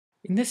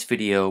In this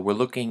video, we're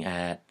looking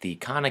at the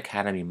Khan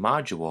Academy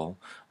module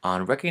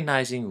on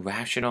recognizing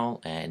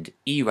rational and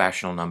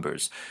irrational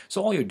numbers.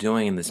 So all you're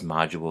doing in this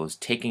module is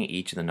taking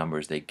each of the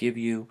numbers they give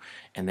you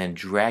and then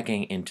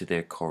dragging into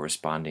their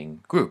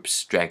corresponding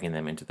groups, dragging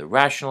them into the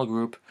rational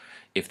group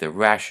if they're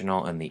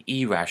rational and the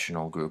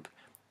irrational group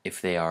if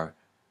they are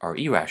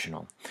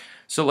irrational.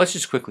 So let's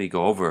just quickly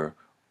go over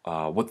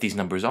what these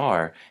numbers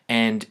are,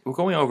 and we're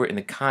going over it in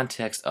the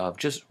context of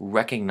just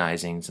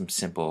recognizing some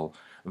simple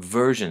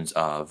versions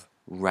of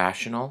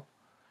rational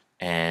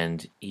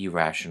and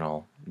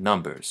irrational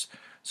numbers.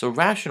 So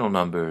rational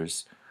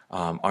numbers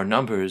are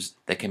numbers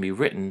that can be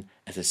written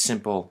as a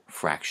simple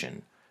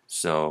fraction.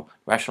 So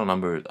rational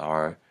numbers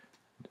are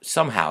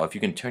somehow, if you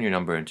can turn your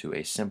number into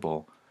a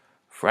simple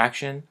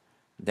fraction,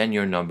 then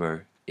your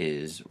number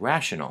is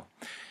rational.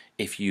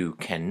 If you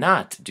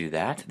cannot do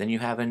that, then you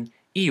have an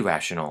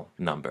irrational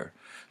number.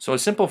 So a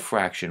simple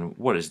fraction,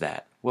 what is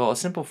that? Well, a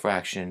simple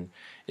fraction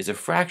is a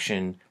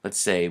fraction, let's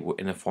say,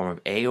 in the form of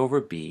a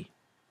over b,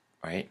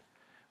 right,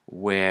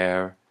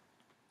 where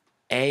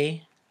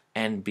a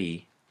and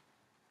b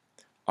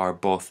are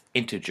both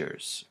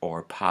integers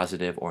or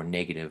positive or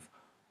negative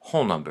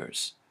whole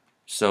numbers.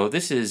 So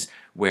this is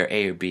where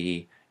a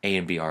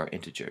and b are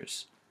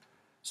integers.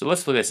 So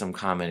let's look at some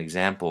common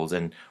examples,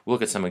 and we'll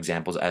look at some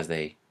examples as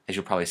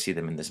you'll probably see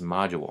them in this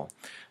module.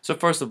 So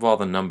first of all,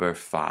 the number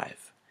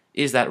 5.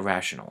 Is that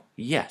rational?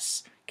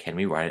 Yes. Can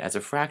we write it as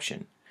a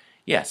fraction?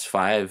 Yes,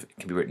 5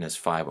 can be written as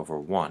 5 over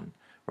 1,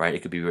 right?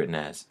 It could be written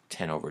as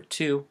 10 over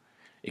 2.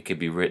 It could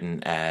be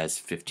written as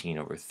 15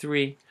 over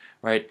 3,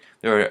 right?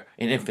 There are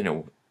an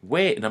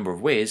infinite number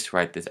of ways to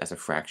write this as a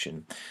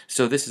fraction.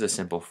 So this is a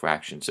simple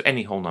fraction. So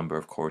any whole number,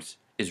 of course,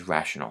 is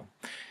rational.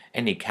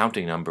 Any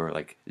counting number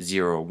like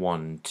 0,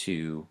 1,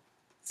 2,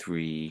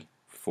 3,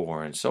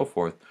 4, and so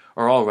forth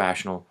are all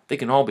rational. They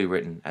can all be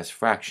written as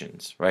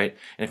fractions, right?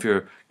 And if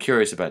you're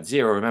curious about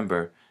 0,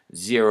 remember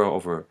 0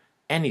 over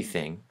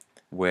anything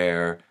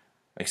where,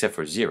 except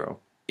for 0,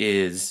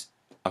 is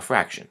a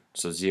fraction.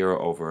 So 0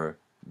 over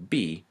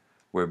b,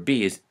 where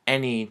b is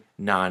any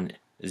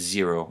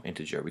non-zero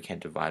integer. We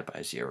can't divide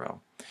by 0.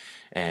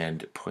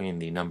 And putting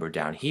the number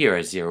down here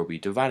as 0 will be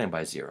dividing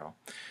by 0.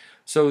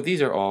 So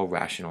these are all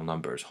rational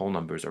numbers. Whole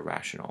numbers are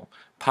rational,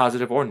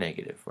 positive or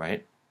negative,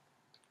 right?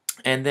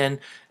 And then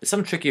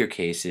some trickier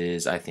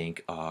cases, I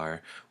think,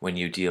 are when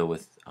you deal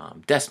with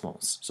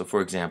decimals. So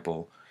for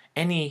example,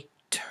 any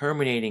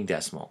terminating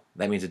decimal,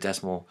 that means a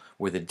decimal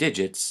where the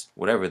digits,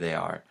 whatever they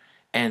are,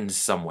 end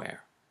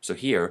somewhere. So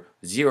here,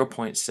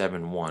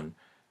 0.71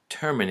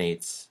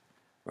 terminates,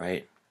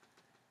 right,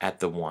 at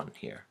the 1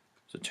 here.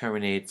 So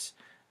terminates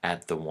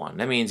at the 1.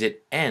 That means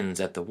it ends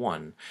at the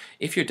 1.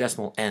 If your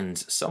decimal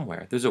ends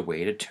somewhere, there's a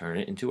way to turn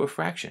it into a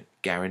fraction,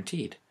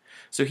 guaranteed.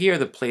 So here are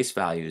the place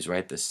values,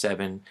 right? The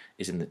 7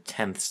 is in the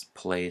tenths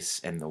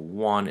place, and the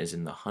 1 is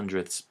in the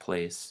hundredths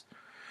place.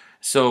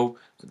 So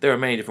there are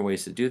many different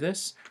ways to do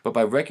this, but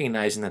by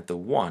recognizing that the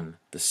 1,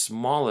 the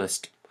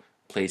smallest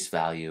place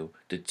value,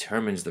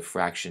 determines the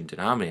fraction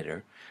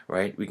denominator,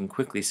 right? We can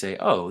quickly say,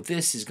 oh,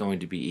 this is going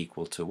to be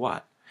equal to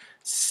what?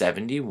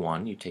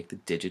 71, you take the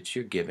digits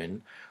you're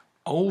given,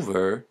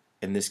 over,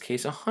 in this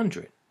case,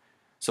 100.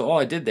 So all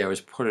I did there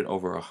was put it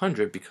over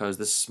 100 because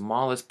the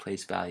smallest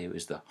place value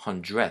is the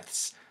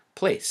hundredths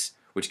place,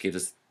 which gives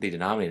us the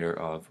denominator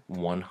of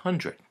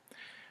 100.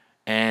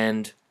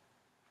 And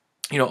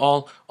you know,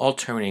 all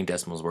terminating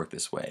decimals work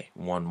this way.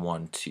 1,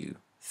 1, 2,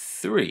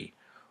 3.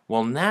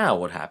 Well, now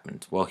what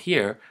happened? Well,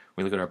 here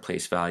we look at our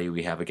place value.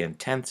 We have again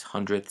tenths,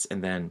 hundredths,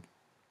 and then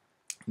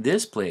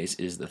this place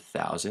is the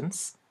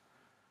thousandths,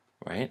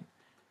 right?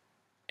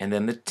 And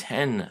then the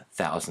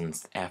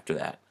 10,000ths after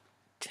that,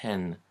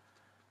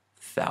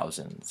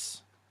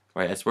 10,000ths,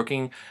 right? That's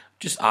working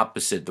just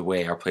opposite the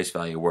way our place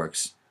value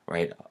works,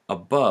 right?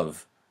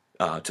 Above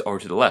or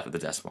to the left of the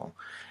decimal.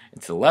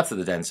 And to the left of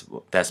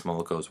the decimal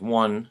it goes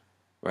 1,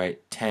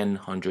 right? 10,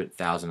 100,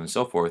 1,000, and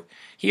so forth.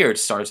 Here it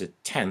starts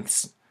at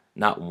tenths,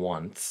 not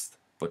oneths,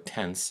 but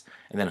tenths,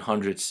 and then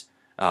hundreds,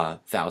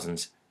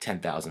 thousands,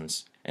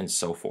 10,000s, and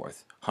so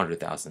forth,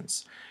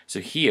 100,000s.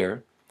 So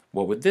here,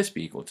 what would this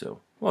be equal to?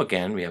 Well,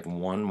 again, we have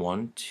 1,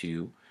 1,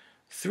 2,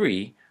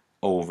 3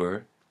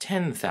 over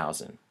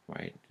 10,000,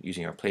 right,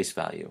 using our place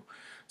value.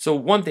 So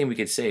one thing we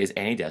could say is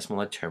any decimal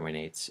that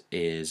terminates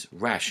is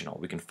rational.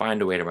 We can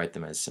find a way to write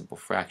them as simple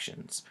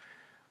fractions.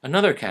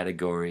 Another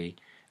category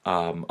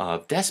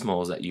of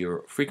decimals that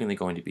you're frequently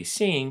going to be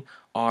seeing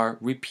are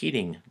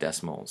repeating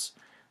decimals.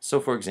 So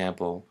for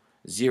example,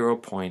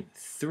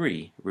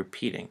 0.3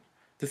 repeating.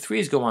 The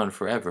 3's go on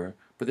forever,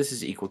 but this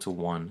is equal to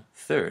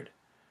 1/3,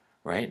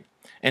 right?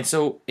 And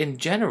so in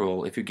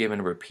general, if you're given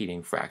a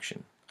repeating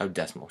fraction, a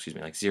decimal, excuse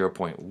me, like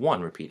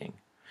 0.1 repeating,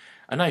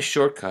 a nice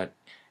shortcut,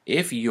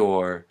 if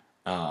you're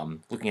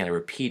looking at a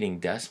repeating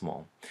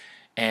decimal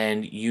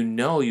and you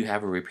know you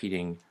have a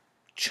repeating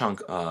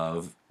chunk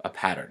of a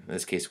pattern, in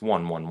this case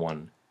 1, 1,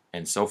 1,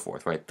 and so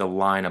forth, right? The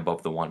line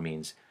above the 1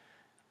 means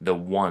the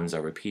ones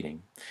are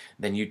repeating.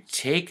 Then you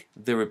take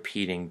the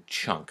repeating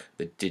chunk,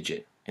 the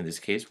digit, in this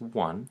case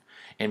 1,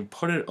 and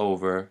put it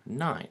over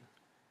 9.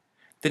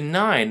 The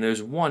 9,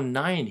 there's one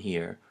 9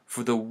 here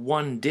for the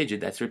one digit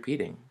that's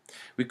repeating.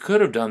 We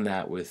could have done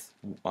that with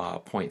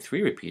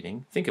 0.3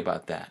 repeating. Think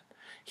about that.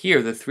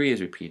 Here the 3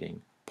 is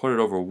repeating. Put it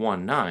over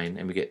 1, 9,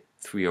 and we get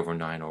 3 over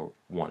 9, or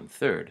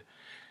 1/3.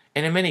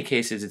 And in many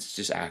cases, it's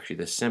just actually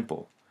this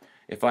simple.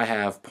 If I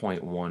have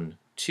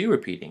 0.12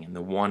 repeating, and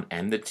the 1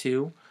 and the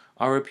 2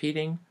 are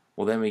repeating,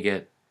 well then we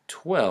get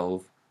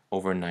 12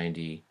 over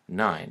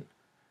 99.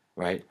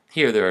 Right?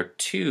 Here there are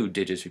 2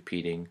 digits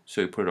repeating,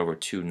 so we put it over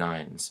 2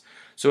 9s.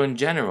 So in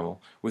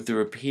general, with the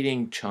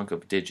repeating chunk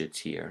of digits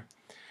here,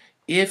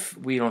 if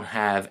we don't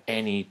have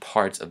any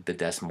parts of the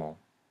decimal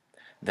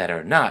that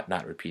are not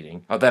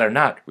repeating,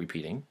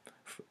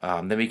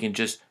 then we can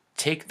just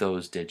take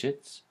those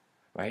digits,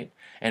 right,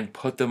 and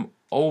put them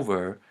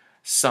over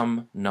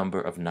some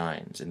number of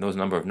 9s, and those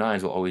number of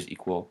 9s will always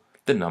equal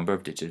the number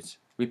of digits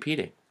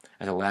repeating.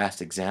 As a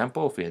last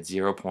example, if we had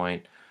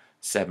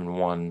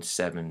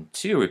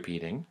 0.7172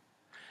 repeating,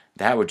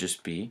 that would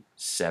just be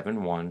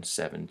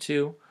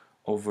 7172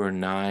 over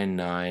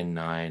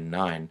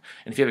 9999.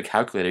 And if you have a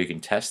calculator, you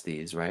can test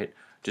these, right?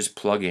 Just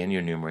plug in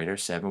your numerator,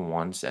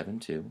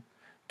 7172,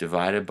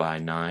 divided by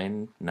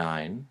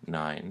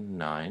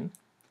 9999,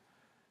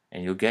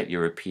 and you'll get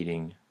your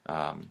repeating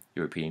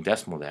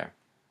decimal there.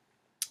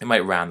 It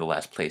might round the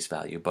last place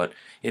value, but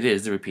it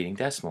is the repeating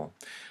decimal.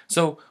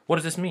 So what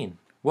does this mean?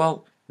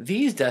 Well,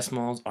 these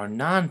decimals are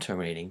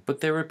non-terminating,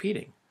 but they're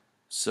repeating.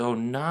 So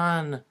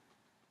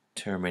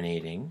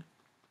non-terminating,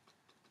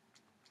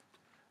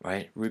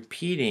 right,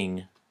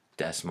 repeating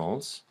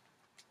decimals,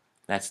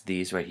 that's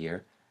these right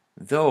here,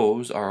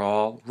 those are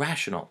all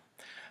rational.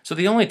 So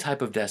the only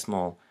type of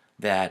decimal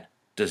that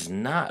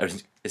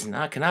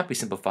cannot be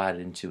simplified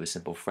into a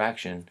simple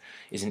fraction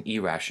is an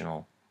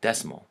irrational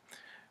decimal,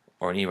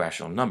 or an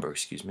irrational number,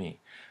 excuse me.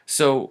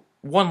 So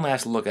one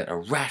last look at a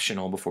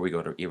rational before we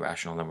go to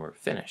irrational, then we're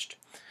finished.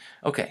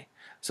 Okay,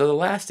 so the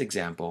last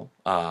example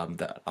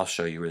that I'll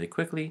show you really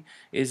quickly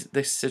is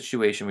the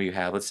situation where you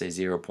have, let's say,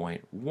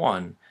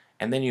 0.1,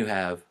 and then you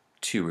have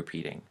 2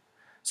 repeating.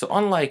 So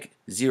unlike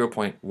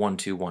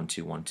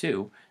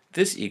 0.121212,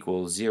 this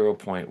equals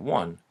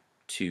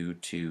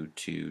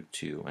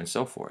 0.12222, and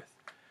so forth.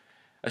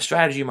 A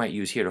strategy you might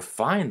use here to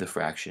find the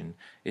fraction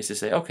is to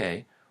say,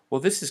 okay,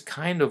 well this is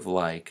kind of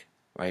like,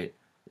 right,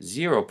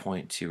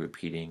 0.2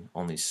 repeating,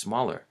 only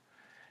smaller.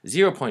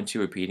 0.2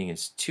 repeating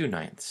is 2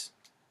 ninths,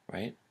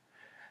 right?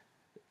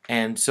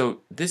 And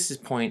so this is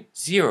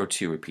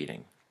 0.02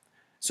 repeating.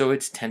 So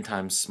it's 10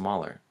 times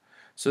smaller.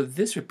 So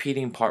this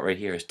repeating part right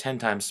here is 10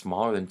 times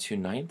smaller than 2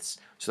 ninths,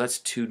 so that's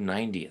 2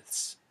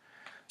 90ths.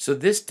 So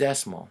this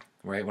decimal,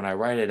 right, when I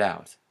write it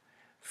out,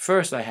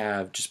 first I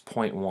have just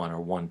 0.1,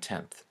 or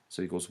 1/10.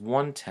 So it equals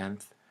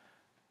 1/10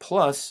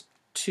 plus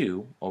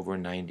 2 over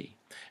 90.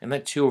 And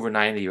that 2 over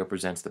 90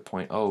 represents the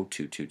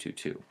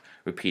 0.02222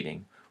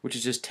 repeating, which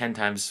is just 10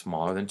 times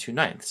smaller than 2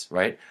 ninths,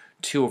 right?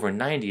 2 over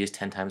 90 is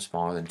 10 times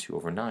smaller than 2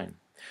 over 9.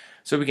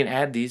 So we can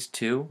add these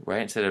two,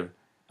 right? Instead of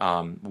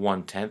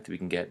 1/10, we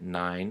can get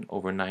 9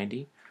 over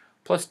 90,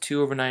 plus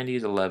 2 over 90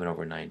 is 11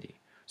 over 90.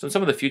 So in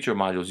some of the future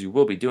modules you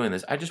will be doing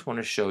this. I just want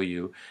to show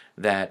you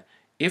that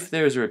if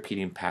there's a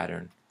repeating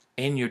pattern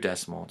in your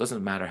decimal, it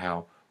doesn't matter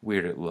how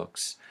weird it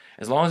looks.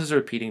 As long as there's a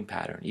repeating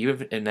pattern, even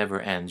if it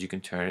never ends, you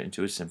can turn it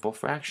into a simple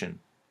fraction.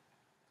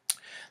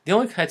 The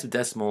only types of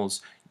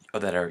decimals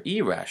that are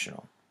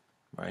irrational,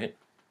 right?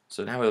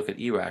 So now we look at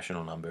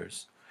irrational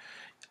numbers,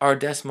 are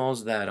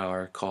decimals that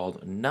are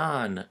called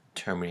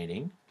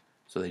non-terminating,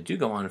 so they do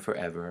go on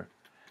forever,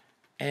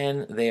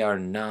 and they are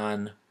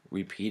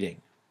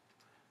non-repeating.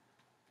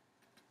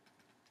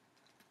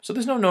 So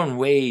there's no known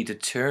way to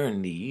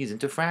turn these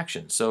into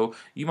fractions. So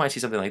you might see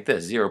something like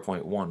this,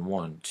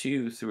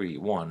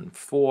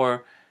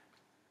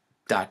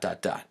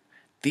 0.1123114 ...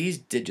 These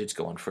digits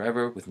go on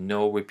forever with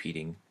no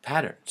repeating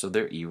pattern. So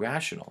they're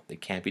irrational. They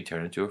can't be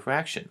turned into a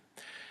fraction.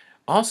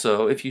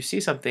 Also, if you see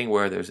something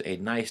where there's a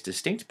nice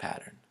distinct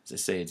pattern,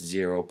 let's say it's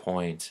 0.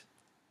 Pick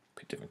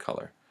a different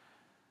color.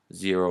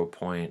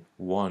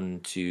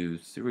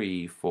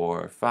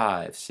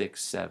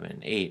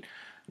 0.1234567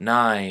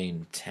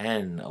 9,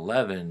 10,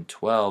 11,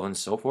 12, and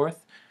so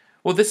forth.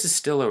 Well, this is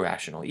still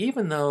irrational,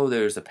 even though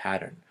there's a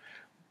pattern.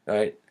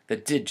 Right? The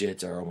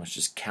digits are almost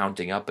just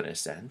counting up in a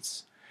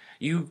sense.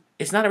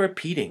 It's not a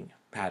repeating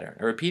pattern.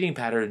 A repeating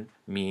pattern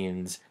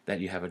means that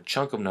you have a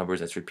chunk of numbers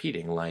that's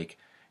repeating, like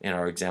in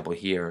our example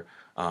here,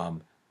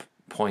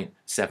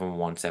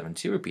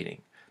 0.7172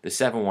 repeating. The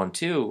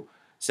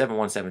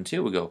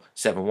 7172 would go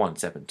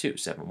 7172,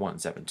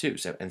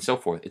 7172, and so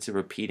forth. It's a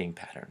repeating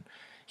pattern.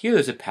 Here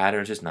there's a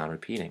pattern, it's just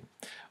non-repeating.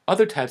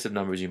 Other types of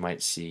numbers you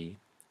might see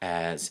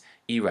as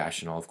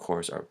irrational, of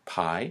course, are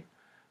pi,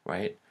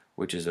 right,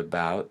 which is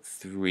about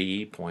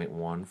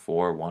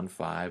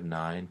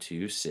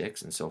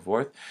 3.1415926, and so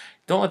forth.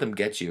 Don't let them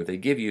get you. If they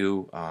give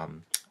you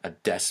a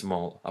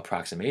decimal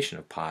approximation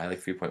of pi,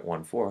 like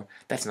 3.14,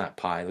 that's not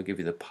pi. They'll give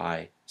you the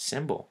pi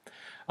symbol.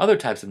 Other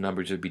types of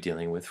numbers you'll be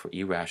dealing with for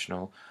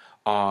irrational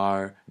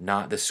are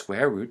not the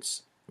square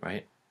roots,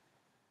 right?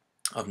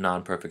 of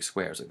non-perfect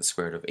squares, like the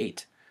square root of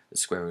 8, the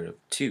square root of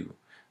 2.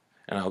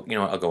 And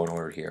I'll go in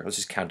order here. Let's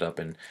just count up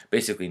and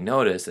basically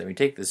notice that we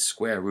take the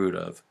square root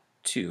of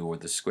 2, or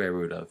the square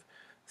root of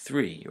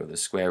 3, or the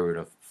square root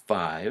of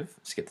 5,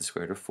 let's get the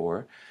square root of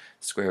 4,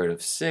 square root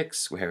of 6,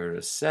 square root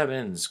of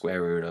 7,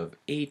 square root of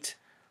 8,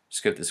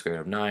 skip the square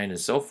root of 9, and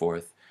so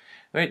forth.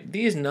 Right?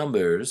 These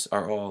numbers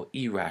are all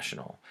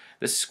irrational.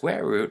 The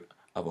square root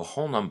of a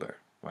whole number,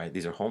 right?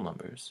 These are whole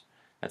numbers.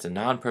 That's a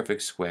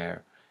non-perfect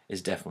square,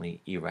 is definitely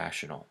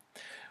irrational.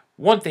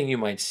 One thing you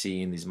might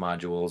see in these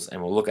modules,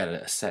 and we'll look at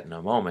a set in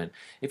a moment,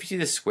 if you see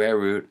the square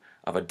root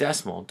of a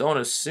decimal, don't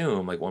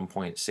assume, like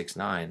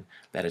 1.69,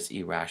 that it's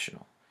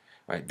irrational.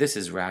 Right? This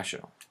is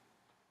rational.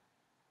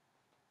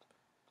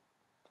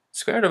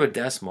 Square root of a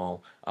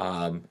decimal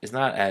is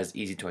not as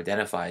easy to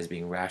identify as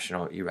being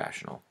rational or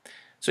irrational.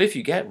 So if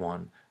you get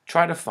one,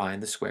 try to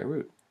find the square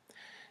root.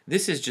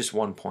 This is just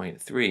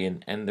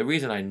 1.3, and the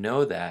reason I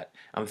know that,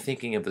 I'm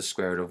thinking of the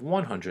square root of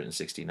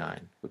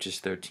 169, which is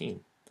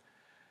 13.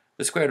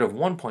 The square root of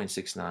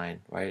 1.69,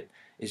 right,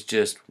 is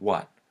just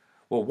what?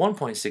 Well,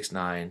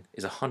 1.69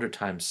 is 100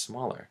 times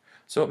smaller,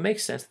 so it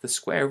makes sense that the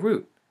square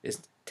root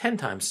is 10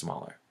 times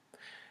smaller.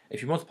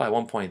 If you multiply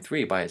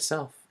 1.3 by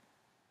itself,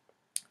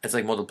 it's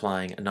like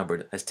multiplying a number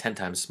that's 10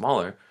 times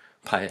smaller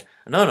by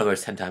another number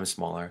that's 10 times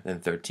smaller than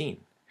 13.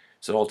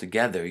 So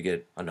altogether, you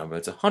get a number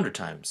that's 100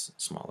 times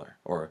smaller,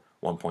 or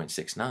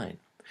 1.69.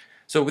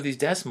 So with these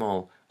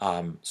decimal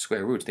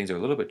square roots, things are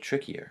a little bit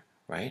trickier,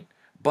 right?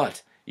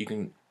 But you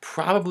can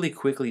probably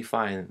quickly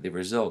find the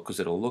result because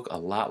it'll look a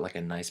lot like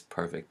a nice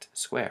perfect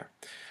square.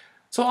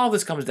 So all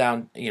this comes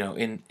down,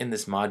 in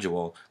this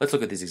module. Let's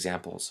look at these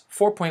examples.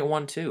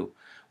 4.12.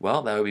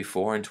 Well, that would be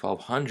 4 and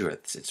 12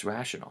 hundredths. It's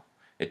rational.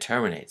 It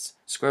terminates.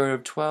 Square root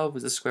of 12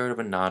 is the square root of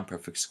a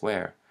non-perfect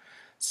square.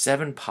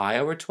 7 pi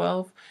over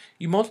 12,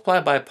 you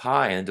multiply by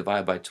pi and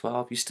divide by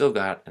 12, you still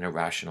got an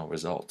irrational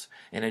result.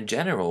 And in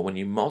general, when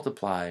you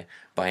multiply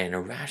by an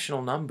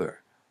irrational number,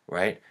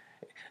 right,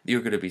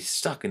 you're going to be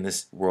stuck in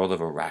this world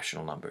of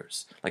irrational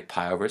numbers, like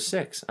pi over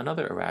 6,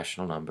 another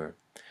irrational number.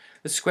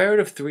 The square root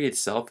of 3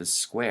 itself is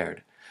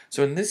squared.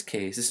 So in this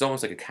case, this is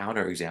almost like a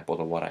counter example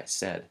to what I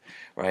said,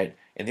 right?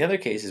 In the other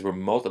cases, we're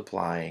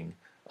multiplying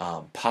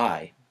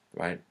pi,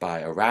 right,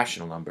 by a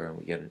rational number, and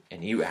we get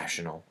an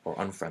irrational or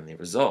unfriendly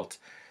result.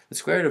 The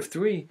square root of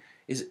 3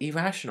 is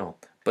irrational,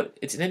 but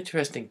it's an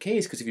interesting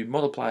case because if you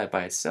multiply it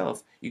by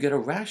itself, you get a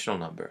rational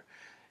number.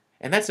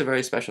 And that's a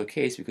very special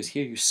case because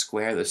here you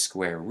square the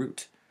square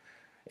root.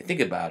 And think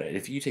about it.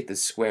 If you take the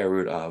square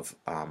root of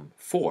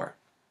 4,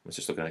 let's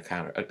just look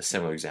at a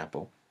similar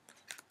example.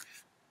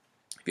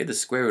 If you had the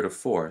square root of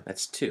 4,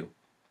 that's 2.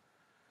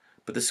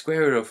 But the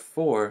square root of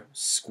 4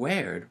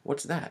 squared,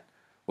 what's that?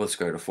 Well, the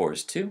square root of 4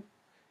 is 2.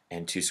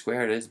 And 2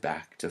 squared is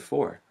back to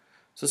 4.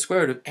 So the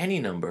square root of any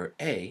number,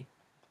 a,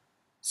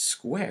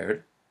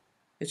 squared,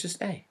 is just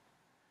a.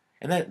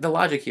 And the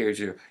logic here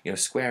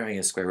is squaring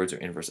and square roots are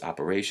inverse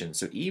operations.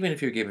 So even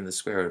if you're given the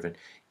square root of an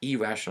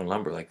irrational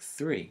number like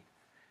 3,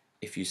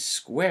 if you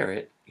square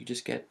it, you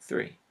just get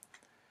 3.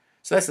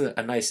 So that's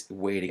a nice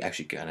way to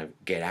actually kind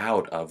of get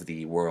out of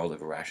the world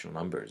of irrational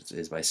numbers,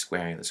 is by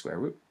squaring the square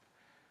root.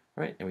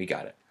 Right? And we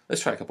got it.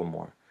 Let's try a couple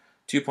more.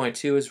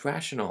 2.2 is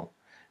rational.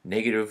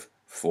 Negative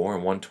 4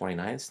 and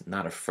 1/29,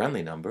 not a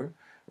friendly number,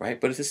 right?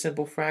 But it's a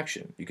simple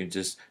fraction. You can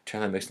just turn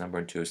the mixed number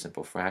into a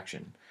simple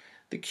fraction.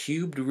 The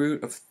cubed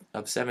root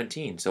of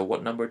 17. So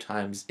what number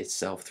times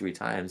itself 3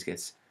 times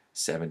gets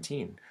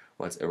 17?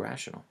 Well, it's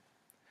irrational.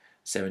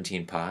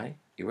 17 pi,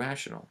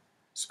 irrational.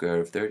 Square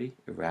root of 30,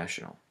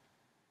 irrational.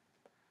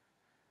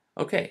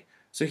 Okay,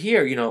 so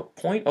here,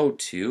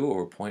 0.02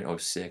 or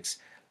 0.06,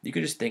 you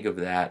could just think of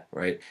that,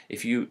 right?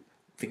 If you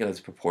think of this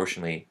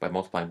proportionally by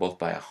multiplying both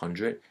by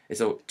 100,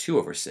 it's 2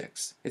 over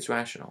 6. It's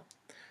rational.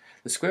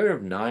 The square root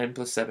of 9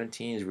 plus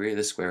 17 is really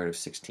the square root of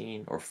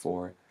 16, or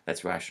 4.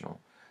 That's rational.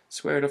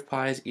 Square root of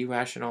pi is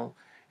irrational,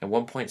 and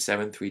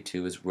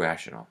 1.732 is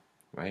rational,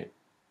 right?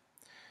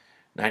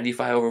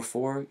 95 over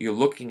 4, you're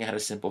looking at a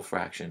simple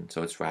fraction,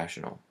 so it's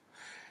rational.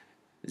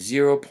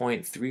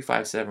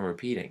 0.357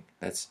 repeating,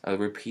 that's a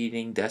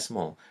repeating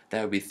decimal.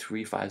 That would be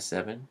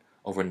 357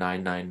 over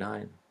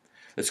 999.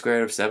 The square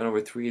root of 7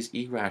 over 3 is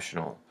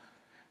irrational.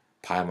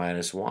 Pi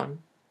minus 1,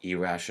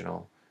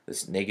 irrational.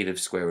 This negative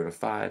square root of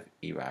 5,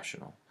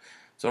 irrational.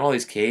 So in all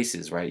these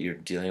cases, right, you're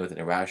dealing with an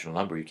irrational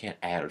number. You can't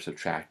add or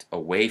subtract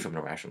away from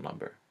an irrational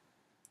number.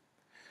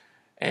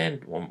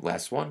 And one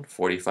last one,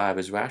 45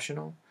 is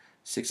rational.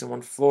 6 and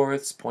 1/4,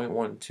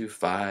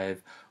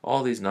 0.125.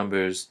 All these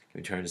numbers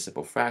can be turned into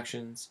simple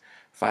fractions.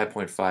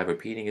 5.5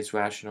 repeating is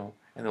rational.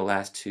 And the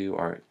last two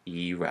are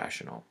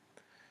irrational.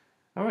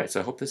 All right,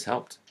 so I hope this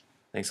helped.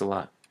 Thanks a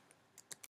lot.